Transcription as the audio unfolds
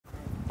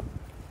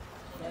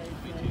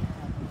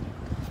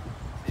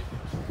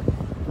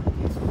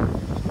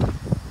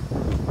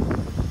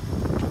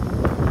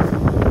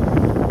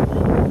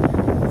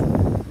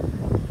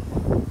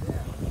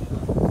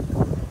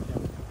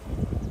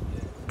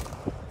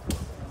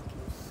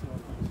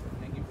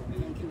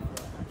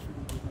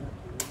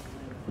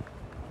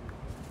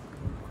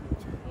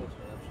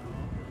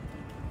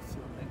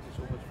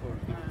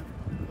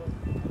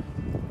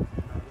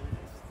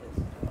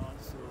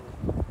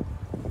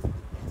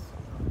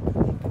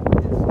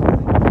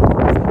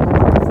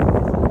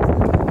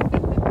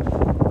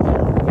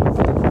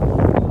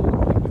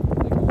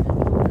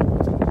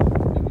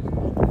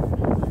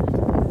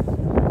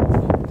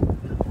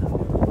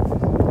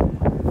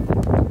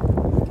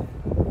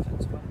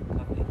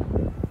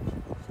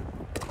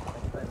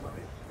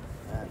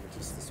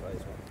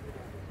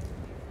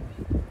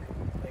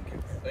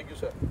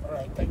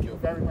right. Thank you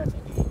very much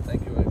indeed.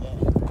 Thank you very much.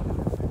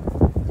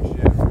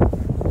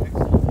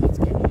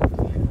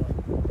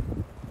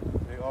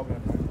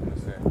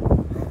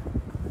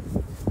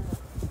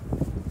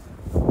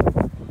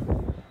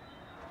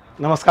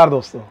 नमस्कार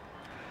दोस्तों।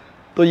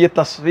 तो ये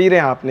तस्वीरें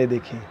आपने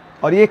देखी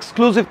और ये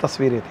एक्सक्लूसिव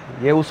तस्वीरें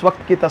थी। ये उस वक्त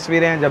की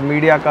तस्वीरें हैं जब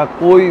मीडिया का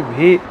कोई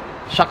भी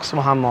शख्स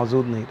वहाँ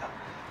मौजूद नहीं था।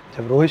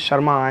 जब रोहित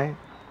शर्मा आए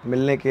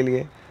मिलने के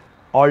लिए,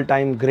 ऑल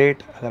टाइम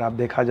ग्रेट अगर आप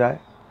देखा जाए,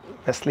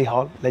 Wesley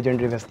hall,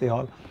 legendary Wesley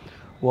hall,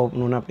 वो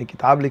उन्होंने अपनी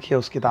किताब लिखी है,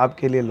 उस किताब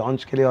के लिए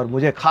लॉन्च के लिए, और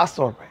मुझे ख़ास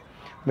तौर पे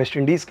वेस्ट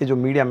इंडीज़ के जो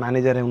मीडिया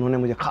मैनेजर हैं उन्होंने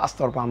मुझे ख़ास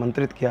तौर पर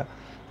आमंत्रित किया।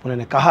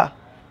 उन्होंने कहा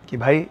कि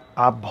भाई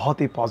आप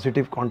बहुत ही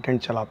पॉजिटिव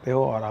कंटेंट चलाते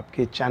हो और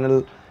आपके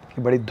चैनल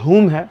की बड़ी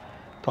धूम है,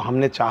 तो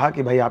हमने चाहा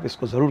कि भाई आप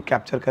इसको ज़रूर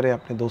कैप्चर करें,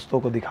 अपने दोस्तों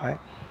को दिखाएं।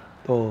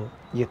 तो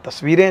ये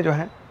तस्वीरें जो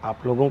हैं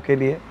आप लोगों के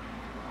लिए,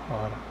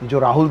 और जो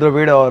राहुल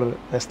द्रविड़ और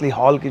वेस्ली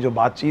हॉल की जो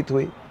बातचीत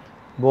हुई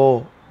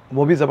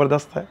वो भी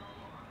ज़बरदस्त है,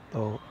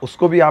 तो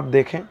उसको भी आप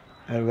देखें।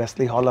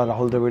 वेस्ली हॉल और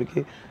राहुल द्रविड़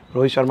की,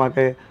 रोहित शर्मा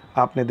के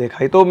आपने देखा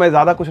ही। तो मैं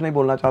ज़्यादा कुछ नहीं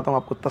बोलना चाहता हूँ,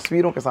 आपको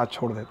तस्वीरों के साथ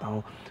छोड़ देता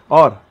हूँ,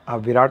 और आप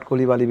विराट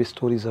कोहली वाली भी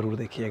स्टोरी ज़रूर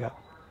देखिएगा।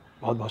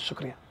 बहुत बहुत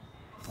शुक्रिया।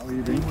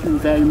 Thank you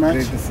very much.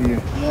 Great to see you.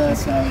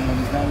 Yes, I am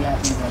very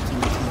happy that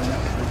you came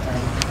up with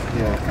time.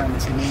 Yeah. Come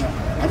to me.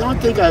 I don't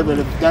think I would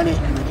have done it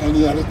with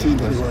any other team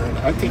in the world.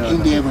 I think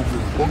India would be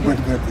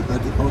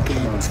but okay.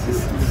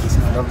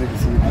 Lovely to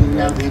see you. I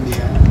love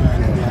India,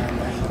 and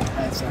I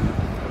had some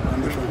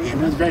wonderful games.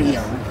 I was very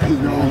young. I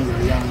know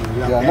you're young. You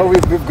love Yeah, that. no,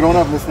 we've grown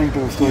up listening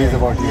to stories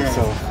about you, Yeah.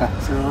 so.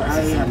 So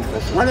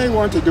what I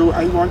want to do,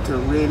 I want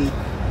to really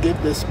give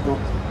this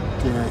book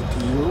to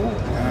you,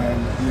 and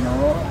you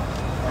know.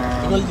 I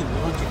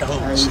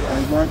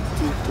want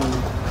to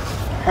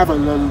have a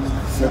little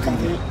look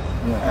at it.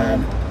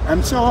 Yeah.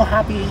 I'm so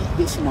happy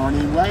this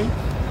morning, right?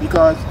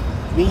 Because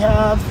we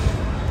have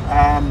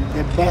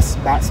the best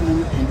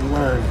batsman in the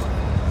world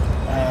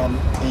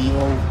in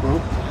your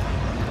group.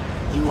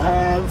 You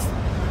have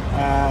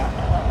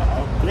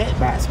a great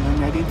batsman.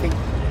 I didn't think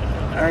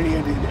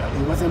earlier that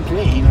he wasn't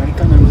playing. I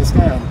can't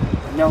understand.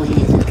 Now he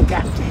is the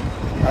captain,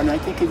 and I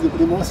think he's one of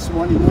the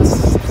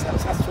most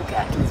successful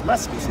captains.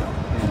 Must be so.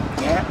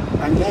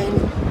 Yeah, and then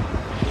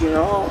you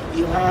know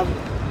you have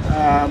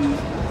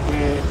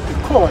the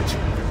coach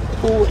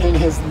who in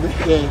his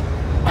day,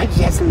 I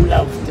just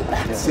love the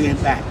bat, same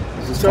bat.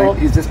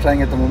 He's just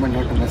trying at the moment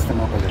not to mess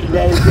them up a little.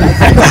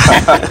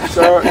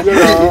 So you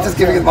know, he's just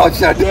giving a mouth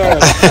shut. Yeah,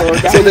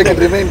 so they can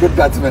remain good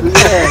batsmen.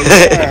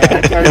 Yeah,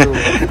 I tell you,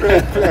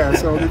 great player.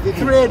 So they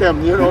trade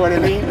them, you know what I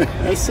mean?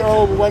 It's so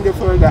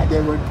wonderful that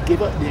they would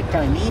give up their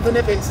time, even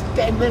if it's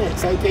 10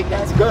 minutes. I think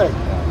that's good.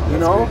 You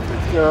know,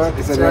 so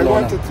I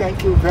want to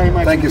thank you very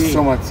much. Thank you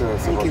so much, sir.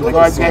 Thank you.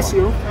 God bless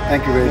you.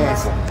 Thank you very much,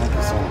 sir. Thank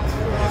you so much.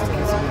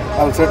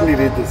 I'll certainly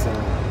read this.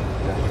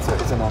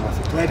 It's an honor.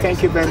 Well,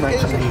 thank you very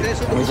much.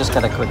 Can we just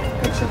get a quick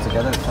picture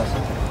together, if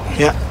possible?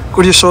 Yeah,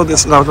 could you show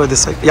this Rahul by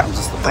this side? Yeah,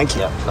 thank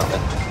you. Yeah, lovely.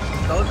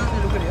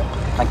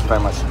 Thank you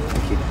very much.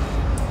 Thank you.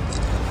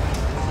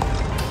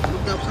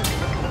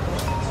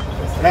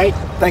 Right?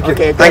 Thank you.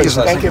 Okay, Thank you,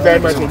 sir. Thank you very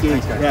much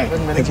indeed. Right.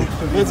 Thank you.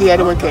 Here's the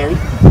other one, Kerry.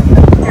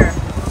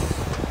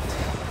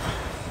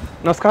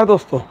 नमस्कार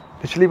दोस्तों,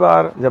 पिछली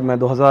बार जब मैं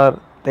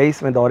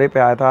 2023 में दौरे पे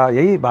आया था,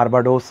 यही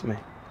बारबाडोस में,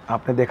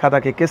 आपने देखा था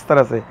कि किस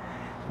तरह से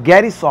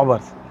Garry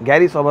Sobers,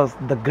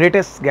 the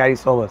greatest Garry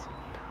Sobers,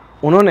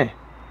 उन्होंने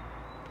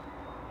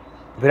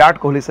विराट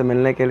कोहली से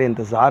मिलने के लिए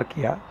इंतज़ार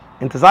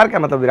क्या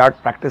मतलब विराट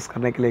प्रैक्टिस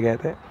करने के लिए गए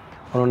थे।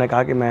 उन्होंने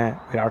कहा कि मैं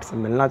विराट से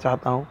मिलना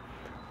चाहता हूँ,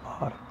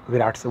 और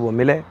विराट से वो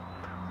मिले,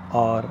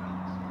 और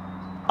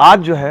आज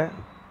जो है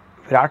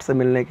विराट से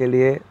मिलने के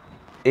लिए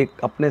एक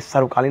अपने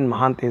सर्वकालीन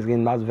महान तेज़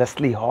गेंदबाज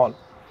वेस्ली हॉल,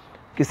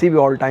 किसी भी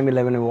ऑल टाइम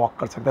 11 में वॉक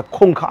कर सकता है,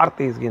 खूंखार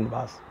तेज़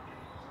गेंदबाज,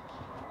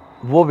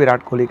 वो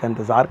विराट कोहली का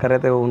इंतज़ार कर रहे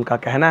थे। उनका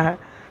कहना है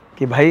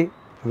कि भाई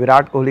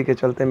विराट कोहली के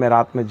चलते मैं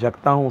रात में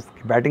जगता हूँ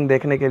उसकी बैटिंग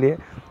देखने के लिए,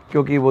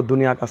 क्योंकि वो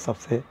दुनिया का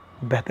सबसे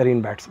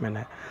बेहतरीन बैट्समैन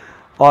है।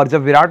 और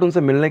जब विराट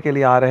उनसे मिलने के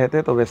लिए आ रहे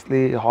थे तो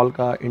वेस्ली हॉल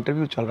का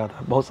इंटरव्यू चल रहा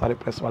था, बहुत सारे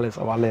प्रेस वाले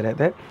सवाल ले रहे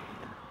थे,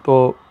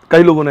 तो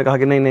कई लोगों ने कहा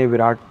कि नहीं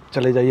विराट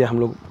चले जाइए, हम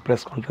लोग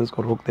प्रेस कॉन्फ्रेंस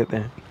को रोक देते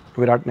हैं।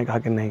 विराट ने कहा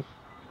कि नहीं,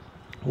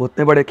 वो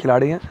इतने बड़े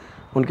खिलाड़ी हैं,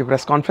 उनकी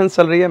प्रेस कॉन्फ्रेंस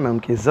चल रही है, मैं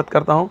उनकी इज़्ज़त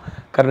करता हूँ,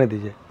 करने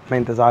दीजिए, मैं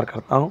इंतज़ार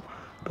करता हूँ।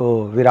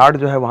 तो विराट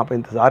जो है वहाँ पे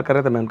इंतज़ार कर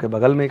रहे थे, मैं उनके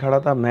बगल में ही खड़ा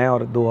था, मैं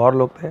और 2 और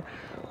लोग थे,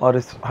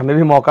 और हमें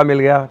भी मौका मिल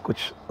गया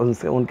कुछ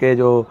उनसे, उनके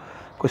जो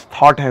कुछ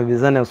थॉट हैं,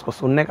 विज़न है, उसको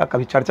सुनने का।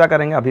 कभी चर्चा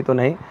करेंगे, अभी तो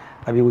नहीं,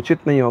 अभी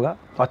उचित नहीं होगा।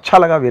 तो अच्छा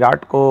लगा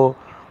विराट को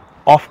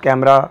ऑफ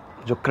कैमरा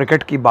जो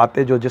क्रिकेट की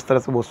बातें, जो जिस तरह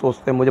से वो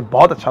सोचते हैं, मुझे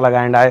बहुत अच्छा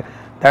लगा। And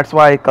that's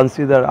why I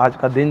consider आज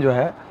का दिन जो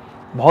है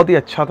बहुत ही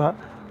अच्छा था,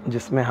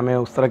 जिसमें हमें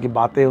उस तरह की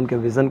बातें, उनके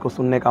विज़न को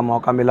सुनने का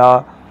मौका मिला,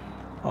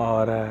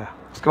 और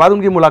उसके बाद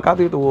उनकी मुलाकात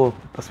हुई तो वो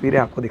तस्वीरें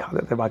आपको दिखा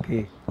देते,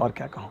 बाकी और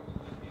क्या कहूँ।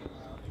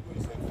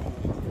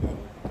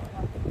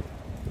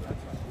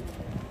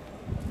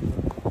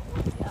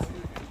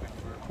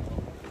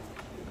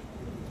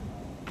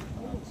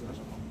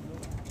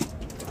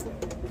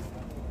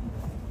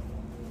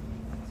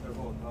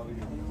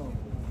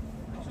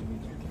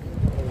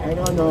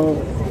 don't know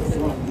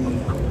what the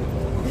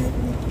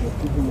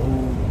people who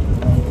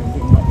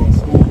think what they're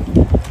saying,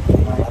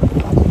 but I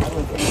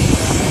would think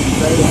I'm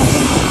very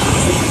happy to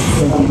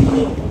be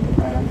here.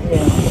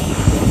 And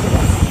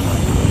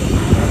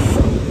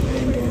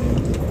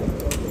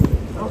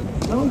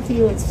don't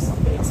feel it's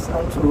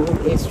untrue.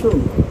 It's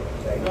true,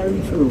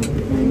 very true.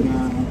 And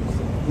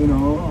you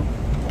know,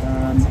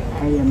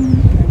 I am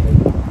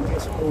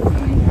just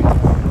hoping that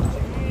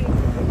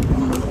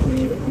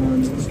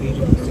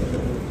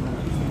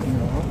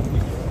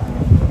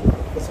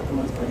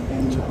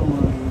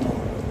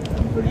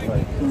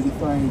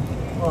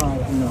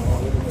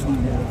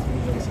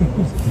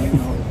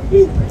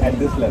At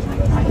this level,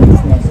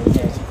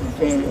 yes, you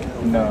compare.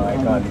 no, I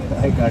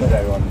can't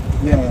drive on.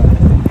 Yeah.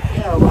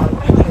 Yeah, well,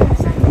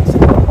 yes,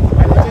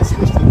 I just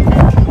wish to thank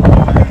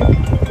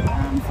you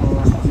for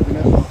giving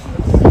us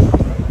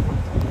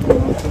the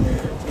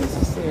opportunity. As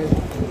you said,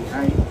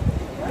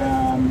 I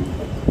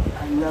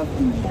love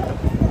India.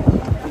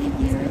 I've been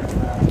here,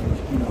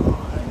 you know,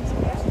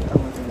 I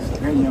was a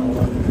very young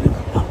boy,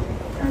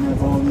 and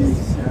I've always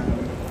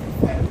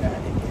felt that,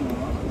 you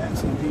know, that's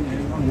something that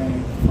I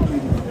follow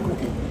your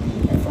cooking.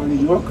 I follow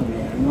your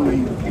career. I know that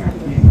you can't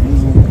play.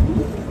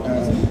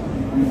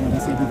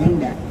 That's everything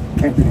that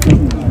kept it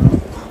going, you know.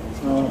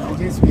 So I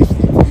just wish that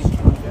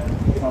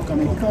thank you for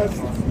coming, because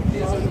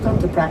you come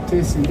to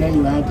practice and then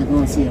you have to go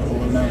and see a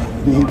whole man.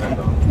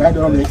 That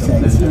don't make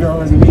sense, you know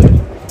what I mean?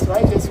 So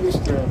I just wish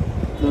to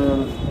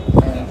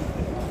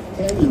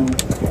tell you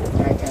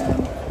that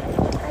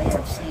I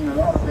have seen a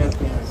lot of great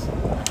players.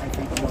 I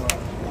think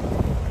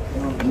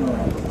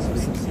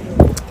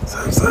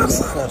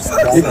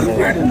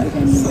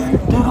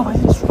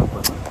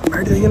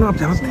बैठ जाइए ना आप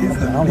जहाँ थे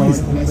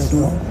bless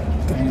you,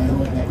 and I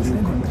hope that you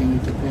continue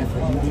to play for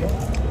India.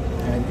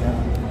 And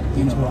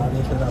you know,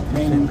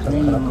 when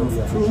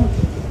you're through,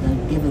 then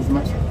give as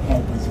much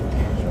help as you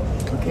can.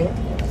 Okay?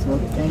 So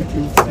thank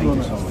you so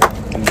much.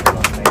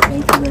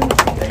 Thank you very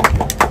much.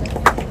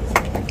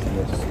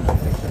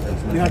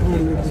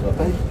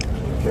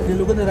 You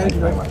look at the right,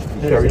 right?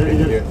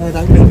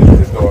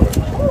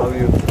 How are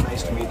you?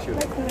 Nice to meet you.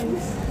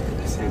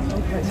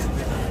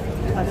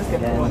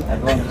 Yeah,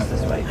 everyone is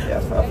this way.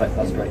 Yeah, perfect.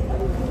 That's great.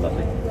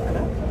 Lovely.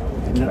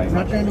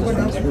 Not trying to go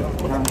down.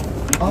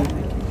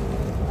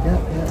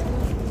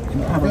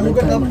 Have a good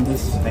time on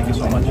this. Thank you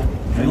so much.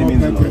 Really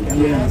means a lot.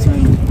 Yeah, so I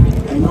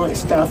know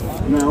it's tough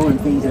now and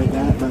things like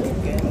that, but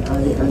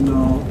I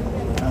know,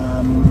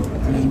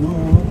 and I know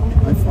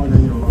I follow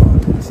your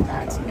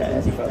stats and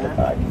things like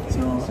that.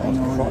 So I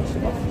know that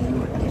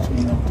you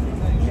actually know to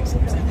get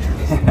some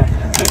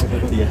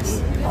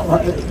Yes.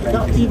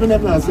 Not even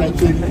if I was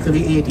like it could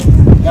be 80.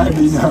 That'd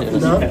be enough, you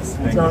know? Yes.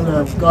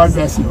 So God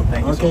bless you.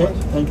 Thank you so Okay? much.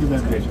 Thank you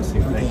very much. Great to see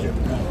you. Thank you.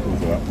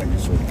 Thank you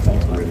so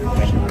much. Really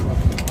appreciate it.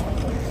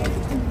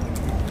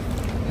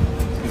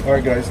 All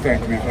right, guys.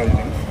 Thank you.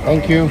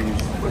 Thank you.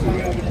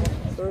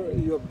 Sir,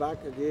 you're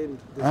back again.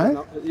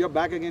 Huh? You're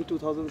back again.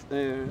 2000.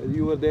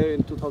 You were there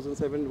in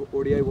 2007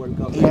 ODI World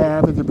Cup. Yeah,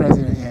 I was the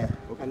president, yeah.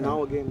 And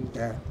now again.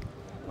 Yeah.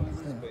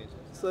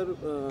 Sir,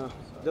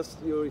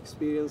 just your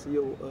experience.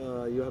 You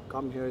have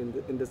come here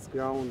in this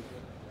ground.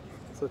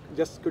 So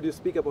just could you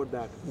speak about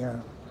that? Yeah.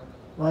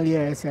 Well,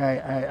 yes,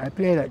 I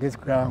played at this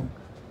ground,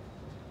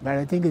 but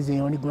I think it's the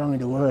only ground in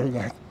the world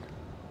that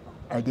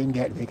I didn't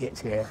get wickets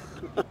here.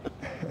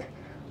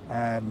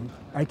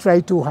 I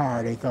tried too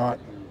hard, I thought,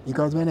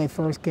 because when I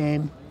first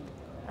came,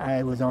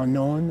 I was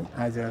unknown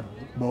as a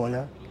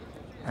bowler,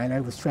 and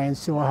I was trying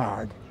so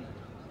hard,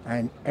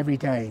 and every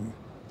time,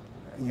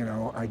 you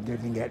know, I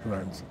didn't get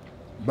runs.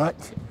 But,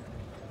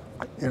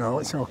 you know,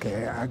 it's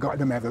okay. I got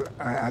them at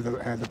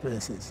other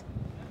places.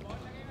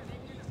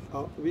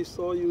 We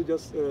saw you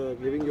just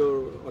giving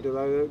your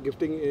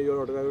gifting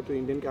your autograph to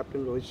Indian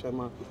captain Rohit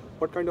Sharma.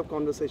 What kind of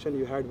conversation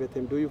you had with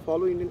him? Do you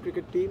follow Indian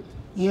cricket team?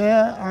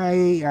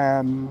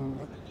 Yeah,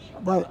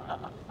 well,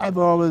 I've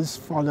always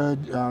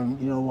followed,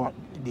 you know, what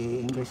the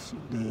English,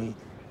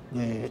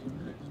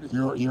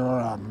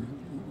 your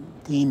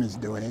team is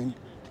doing,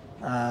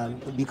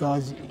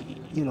 because,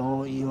 you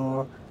know,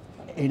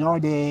 in our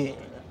day,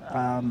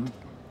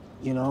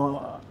 you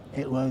know,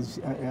 it was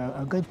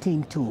a good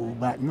team too,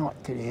 but not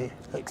to the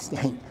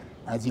extent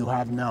as you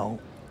have now.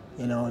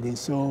 You know, there's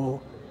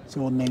so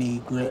many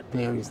great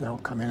players now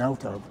coming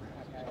out of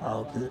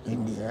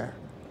India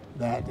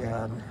that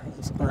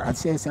I'd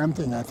say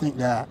something. I think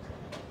that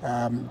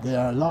there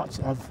are lots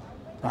of,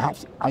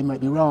 perhaps I might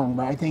be wrong,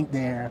 but I think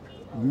there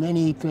are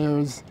many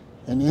players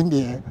in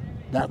India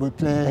that would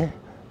play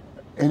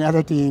in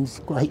other teams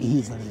quite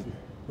easily,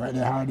 but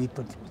they hardly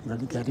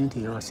get into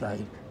your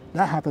side.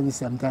 That happens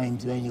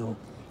sometimes when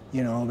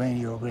when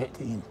you're a great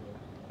team.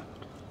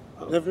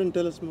 Reverend,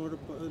 tell us a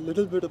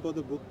little bit about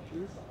the book,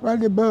 please. Well,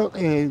 the book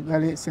is,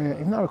 it's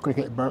not a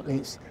cricket book.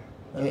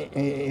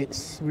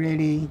 It's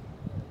really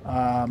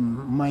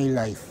my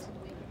life,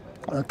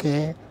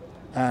 okay?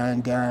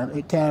 And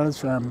it tells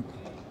from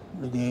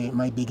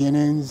my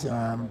beginnings,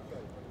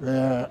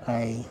 where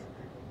I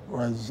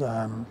was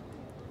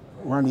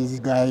one of these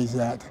guys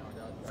that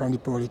from the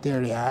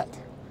proletariat,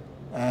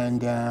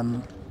 And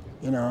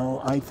you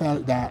know, I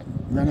felt that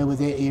when I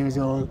was 8 years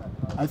old,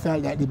 I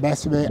felt that the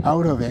best way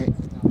out of it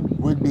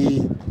would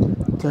be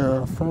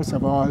to first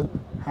of all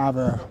have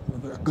a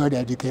good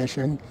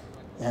education,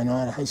 you know,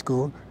 at high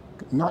school,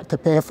 not to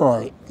pay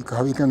for it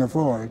because we can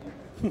afford.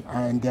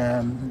 And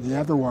the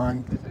other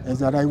one is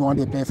that I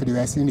wanted to play for the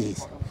West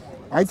Indies.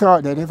 I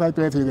thought that if I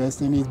played for the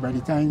West Indies, by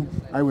the time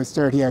I was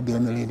 30, I'd be a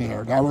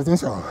millionaire. That wasn't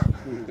so.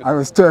 I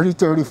was 30,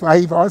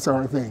 35, all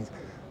sort of things.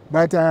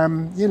 But,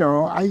 you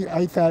know,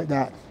 I felt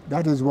that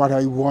that is what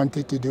I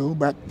wanted to do,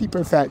 but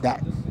people felt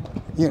that,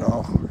 you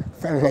know,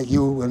 felt like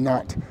you will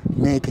not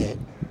make it.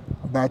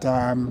 But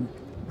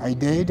I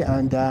did,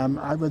 and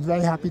I was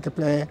very happy to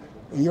play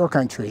in your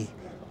country.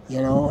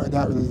 You know,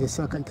 that was the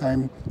second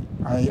time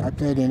I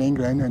played in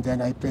England, and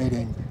then I played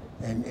in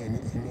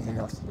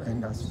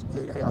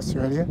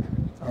Australia,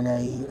 and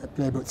I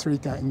played about 3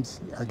 times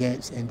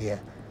against India.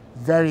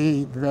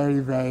 Very, very,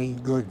 very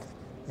good,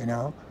 you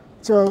know.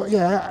 So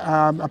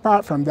yeah,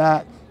 apart from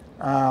that,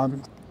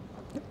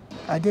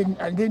 I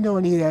didn't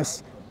only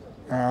just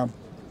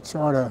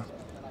sort of,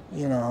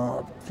 you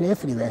know, play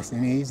for the West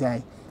Indies.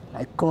 I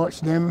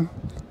coached them,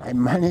 I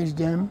managed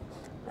them,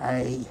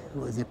 I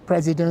was the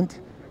president.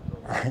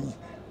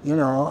 You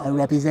know, I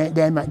represent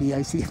them at the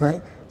IC,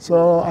 right?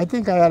 So I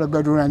think I had a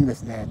good run with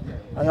them.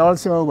 I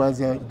also was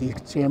the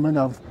chairman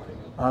of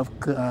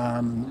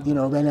you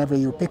know, whenever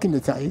you're picking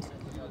the side,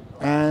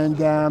 and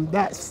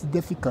that's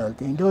difficult.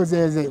 In those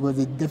days, it was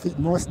the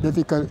most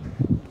difficult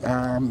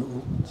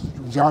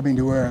job in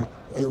the world.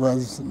 It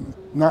was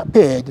not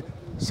paid,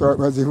 so it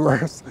was the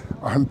worst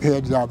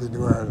unpaid job in the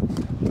world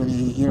to be,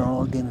 you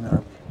know, given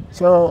up.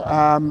 So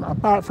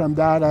apart from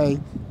that, I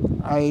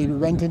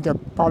went into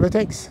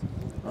politics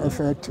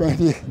for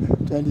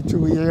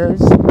 22 years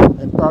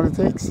in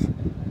politics.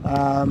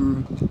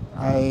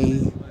 I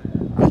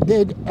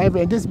did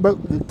this book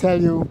will tell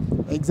you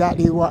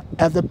exactly what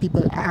other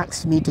people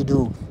asked me to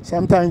do.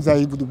 Sometimes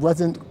I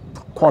wasn't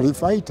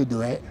qualified to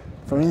do it.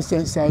 For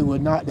instance, I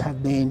would not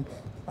have been,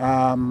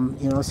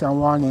 you know,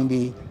 someone in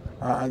the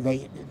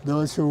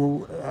those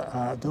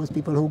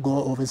people who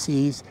go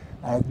overseas,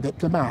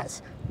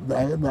 diplomats.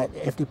 But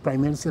if the Prime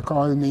Minister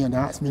called me and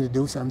asked me to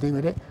do something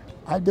with it,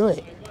 I'd do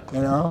it.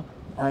 You know,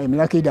 I'm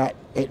lucky that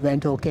it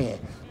went okay.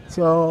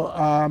 So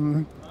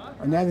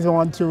another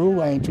one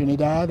too, in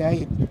Trinidad,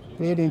 I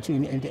played in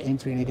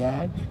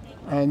Trinidad,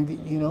 and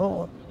you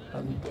know,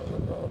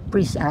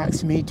 priest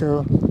asked me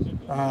to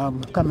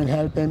come and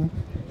help him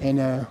in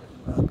the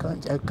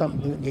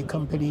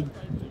company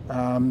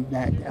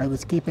that I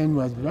was keeping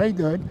was very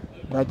good,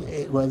 but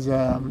it was,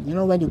 you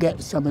know, when you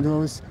get some of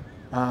those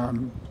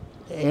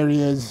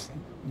areas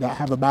that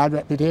have a bad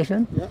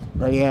reputation. Yeah.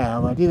 But yeah,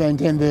 well, we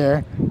went in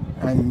there,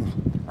 and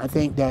I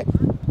think that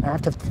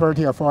after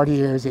 30 or 40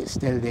 years, it's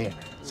still there.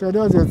 So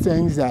those are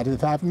things that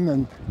have happened,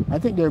 and I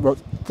think there are about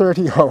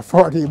 30 or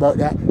 40 about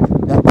that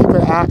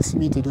people asked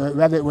me to do it.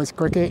 Whether it was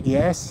cricket,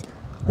 yes.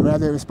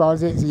 Whether it was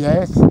politics,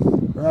 yes.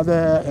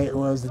 Whether it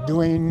was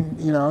doing,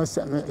 you know,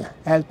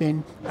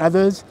 helping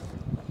others,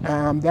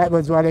 that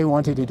was what I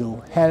wanted to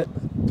do. Help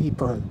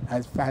people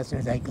as fast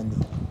as I can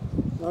do.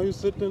 Now you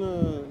sit in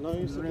a...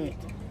 Right.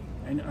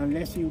 And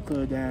unless you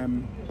could,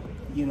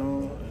 you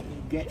know,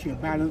 get your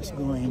balance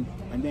going,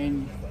 and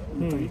then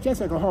it's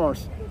just like a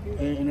horse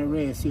in a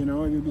race, you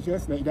know, you'll be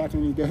just like that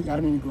and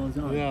it goes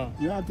on. Yeah.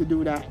 You have to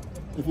do that.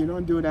 If you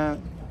don't do that,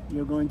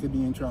 you're going to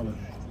be in trouble.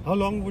 How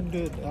long would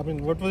it, I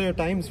mean, what were your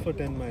times for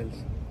 10 miles?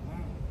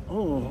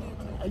 Oh,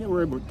 I didn't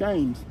worry about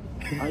times.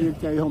 I can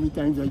tell you how many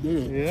times I did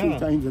it. Yeah. 2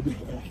 times a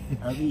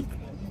week.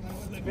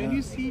 When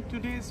you see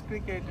today's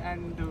cricket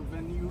and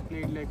when you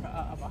played, like,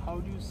 how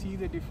do you see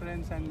the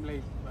difference, and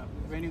like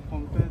when you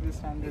compare the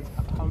standards,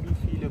 how do you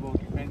feel about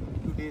it when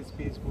today's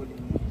pace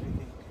bowling?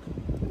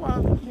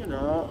 Well, you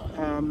know,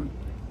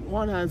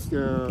 one has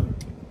to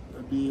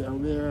be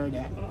aware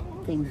that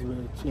things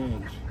will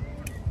change.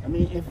 I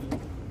mean, if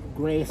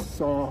Grace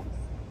saw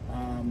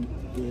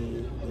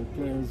the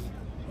players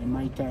in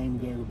my time,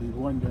 they would be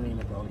wondering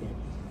about it.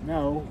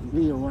 Now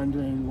we are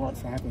wondering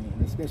what's happening,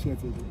 especially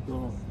if you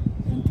go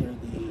into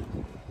the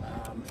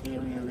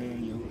area where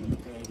you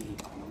play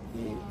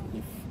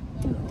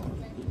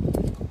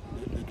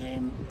the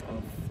game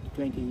of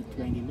 20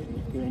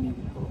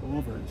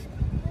 overs.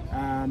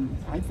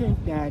 I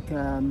think that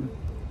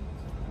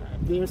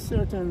there are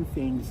certain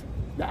things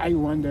that I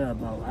wonder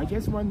about. I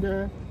just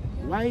wonder,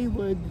 why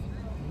would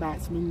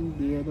batsmen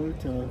be able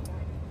to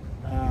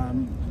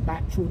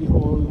bat through the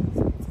whole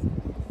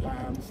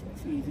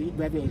season,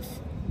 whether it's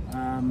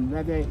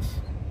 500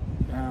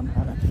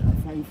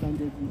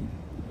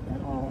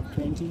 or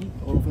 20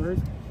 overs,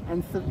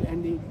 and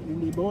the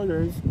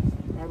bowlers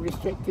are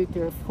restricted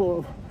to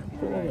 4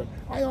 overs.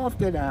 I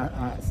often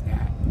ask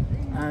that,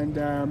 and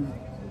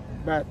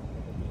but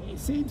it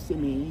seems to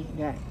me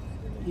that,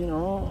 you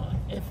know,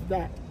 if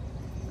that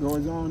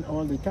goes on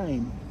all the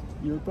time,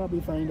 you'll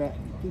probably find that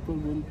people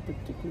won't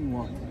particularly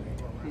want it.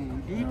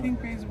 Do you think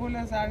pace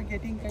bowlers are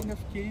getting kind of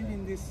killed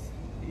in this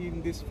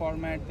in this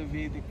format, the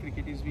way the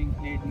cricket is being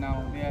played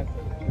now, there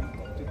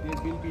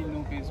will be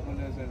no pace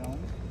bowlers around?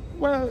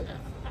 Well,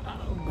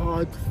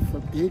 God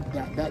forbid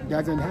that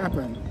doesn't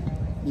happen,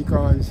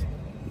 because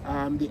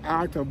the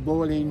art of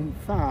bowling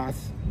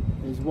fast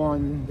is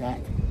one that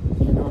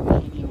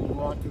you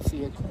want to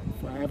see it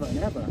forever and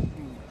ever.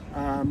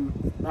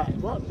 But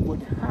what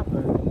would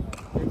happen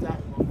is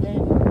that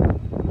when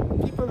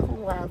people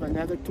who have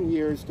another 2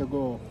 years to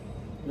go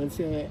will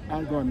say,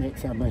 "I'll go and make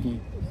some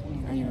money,"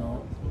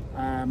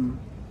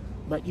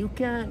 but you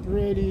can't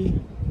really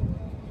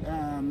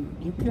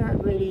blame a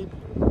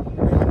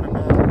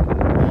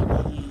man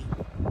when he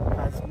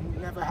has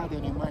never had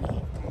any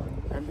money,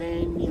 and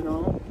then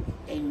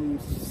in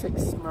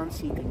 6 months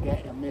he could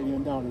get $1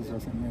 million or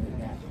something like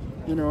that,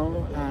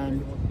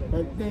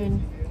 but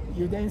then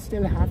you then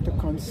still have to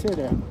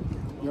consider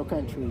your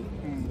country,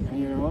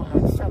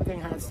 and something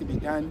has to be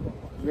done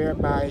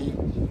whereby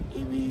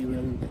we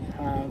will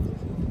have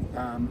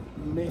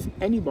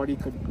anybody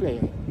could play,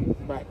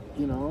 but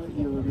you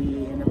will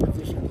be in a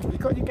position to,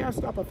 because you can't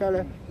stop a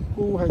fella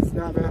who has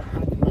never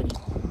had money,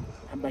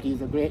 but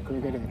he's a great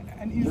cricketer.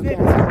 And is there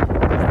any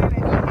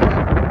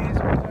pace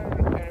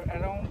bowler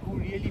around who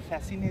really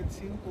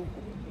fascinates you?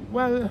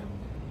 Well,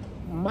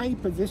 my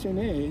position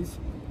is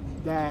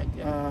that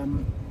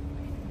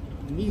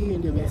we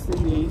in the West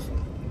Indies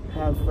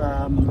have,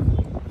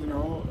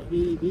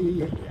 we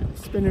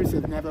spinners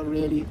have never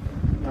really,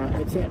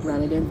 except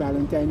Ramadan,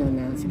 Valentine and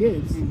Lance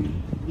Gibbs,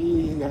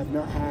 we have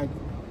not had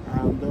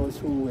those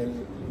who will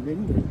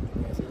win the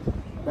races.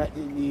 But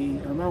the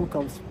amount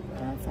of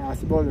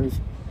fast bowlers,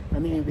 I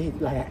mean, we've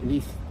got at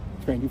least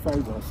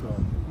 25 or so,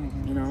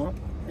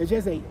 It's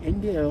just like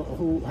India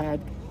who had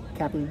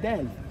Kapil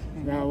Dev.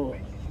 Now,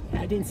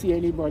 I didn't see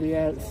anybody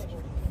else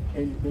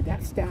with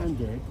that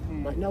standard,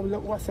 but now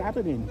look what's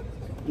happening.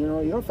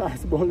 Your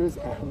fast bowlers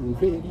are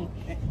really,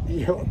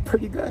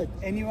 pretty good.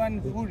 Anyone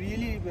who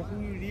you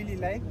really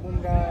like,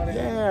 Bumrah?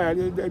 Yeah,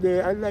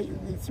 I like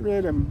it's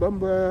really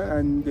Bumrah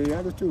and the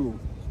other two.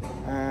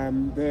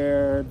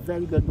 They're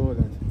very good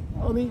bowlers.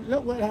 I mean,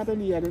 look what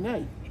happened the other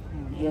night.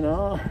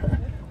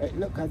 It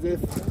looked as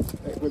if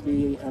it would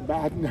be a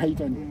bad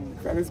night, and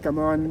fellas come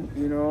on,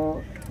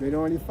 with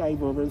only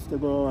 5 overs to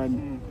go,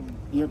 and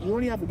you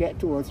only have to get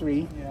 2 or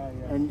 3,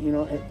 and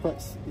it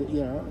puts,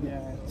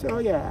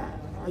 So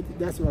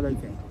that's what I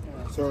think.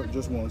 So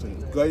just one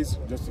thing, guys,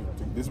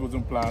 this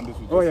wasn't planned, this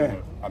was just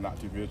an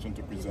activation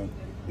to present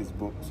his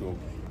book, so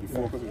the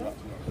focus is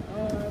actually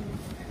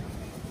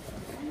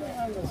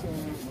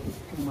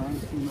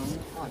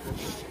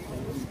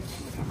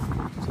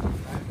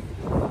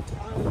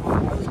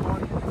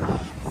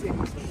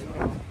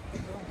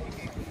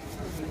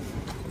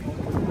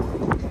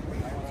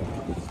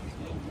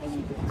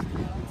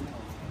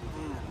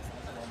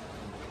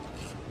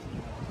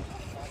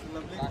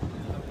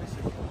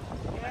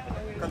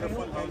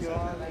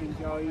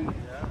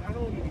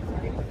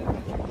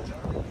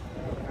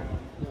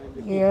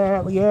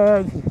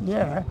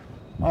Yeah.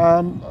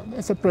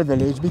 It's a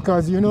privilege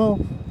because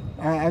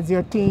as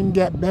your team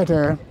get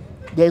better,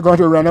 they're going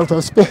to run out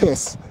of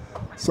space.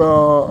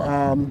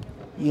 So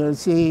you'll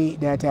see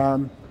that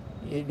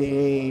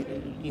they,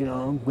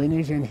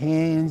 Greenwich and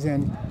Haynes,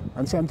 and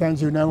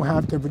sometimes you now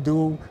have to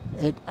do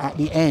it at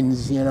the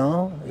ends.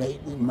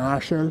 Like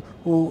Marshall,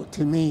 who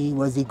to me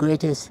was the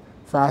greatest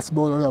fast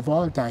bowler of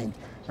all time.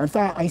 In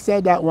fact, I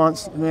said that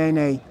once when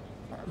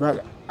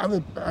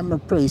I'm a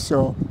priest,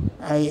 so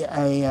I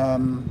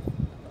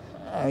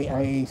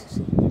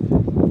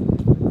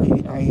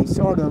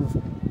sort of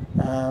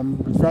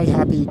was very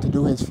happy to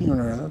do his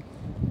funeral,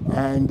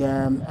 and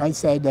I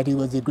said that he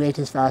was the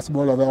greatest fast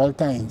bowler of all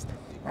times.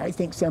 I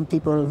think some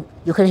people,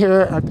 you can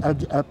hear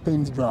a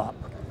pin drop,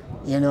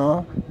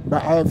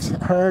 but I've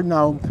heard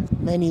now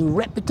many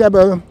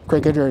reputable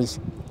cricketers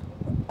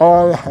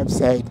all have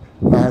said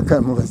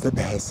Malcolm was the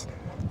best.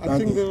 I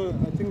think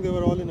they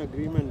were all in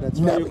agreement. That's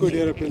why you could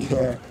hear a pin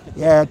drop.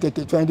 Yeah,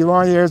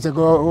 21 years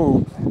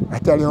ago, I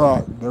tell you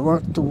what, they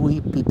weren't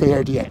too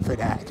prepared yet for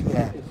that.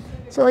 Yeah.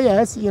 So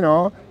yes,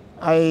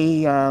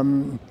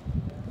 I've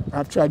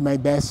tried my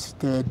best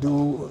to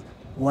do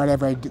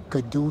whatever I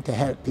could do to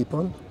help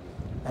people,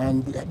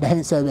 and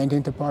hence I went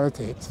into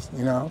politics.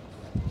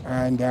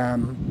 And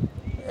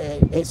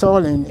it's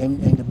all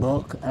in the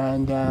book,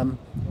 and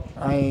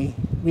I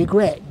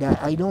regret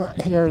that I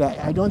don't hear that.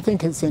 I don't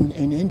think it's in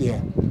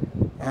India,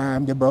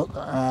 the book,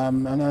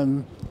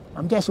 and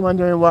I'm just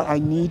wondering what I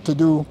need to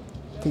do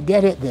to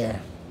get it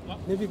there.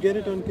 Maybe get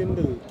it on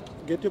Kindle.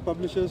 Get your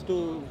publishers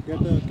to get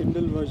a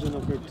Kindle version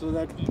of it so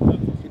that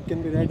it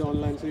can be read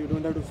online, so you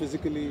don't have to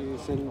physically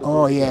send the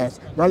book. Yes.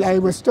 Well, I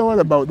was told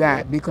about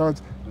that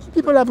because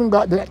people haven't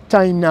got that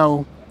time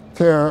now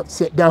to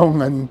sit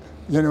down and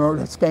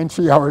spend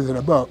 3 hours in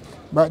a book,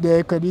 but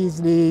they could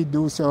easily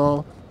do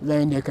so.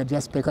 Then they could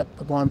just pick up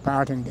one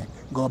part and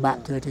go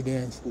back to it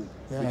again.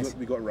 Yes.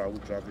 We got Rahul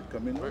Dravid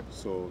coming,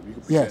 so we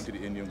could present to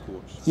the Indian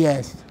coach.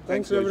 Yes.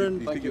 Thanks,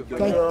 Reverend. Thank you.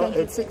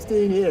 It's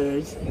 16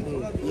 years.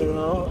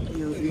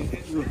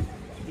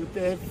 You You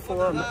played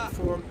four a day.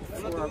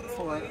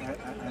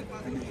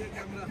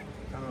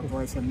 Oh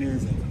boy, it's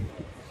amazing.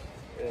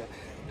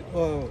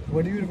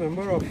 What do you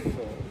remember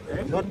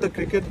of, not the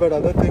cricket but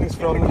other things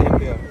from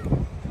India?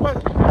 Well,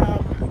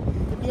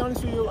 to be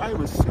honest with you, I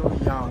was so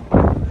young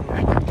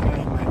at the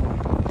time,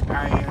 and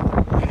I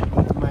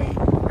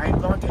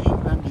had gone to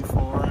England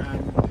before,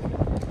 and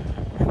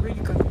I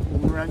really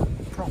couldn't run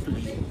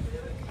properly.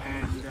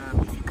 And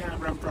if you can't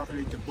run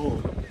properly to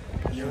bowl,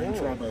 you're in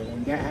trouble.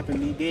 And that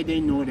happened. They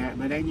didn't know that,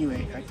 but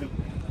anyway, I took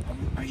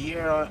a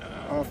year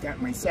off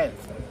that myself,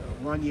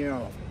 1 year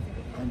off,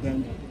 and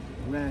then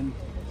ran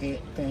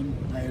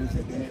 8-10 miles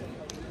a day.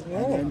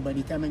 And then by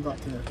the time I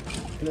got to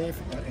play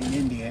in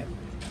India,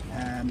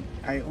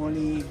 I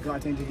only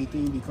got into the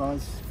team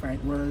because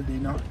Frank Worrell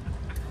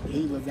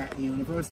he was at the university.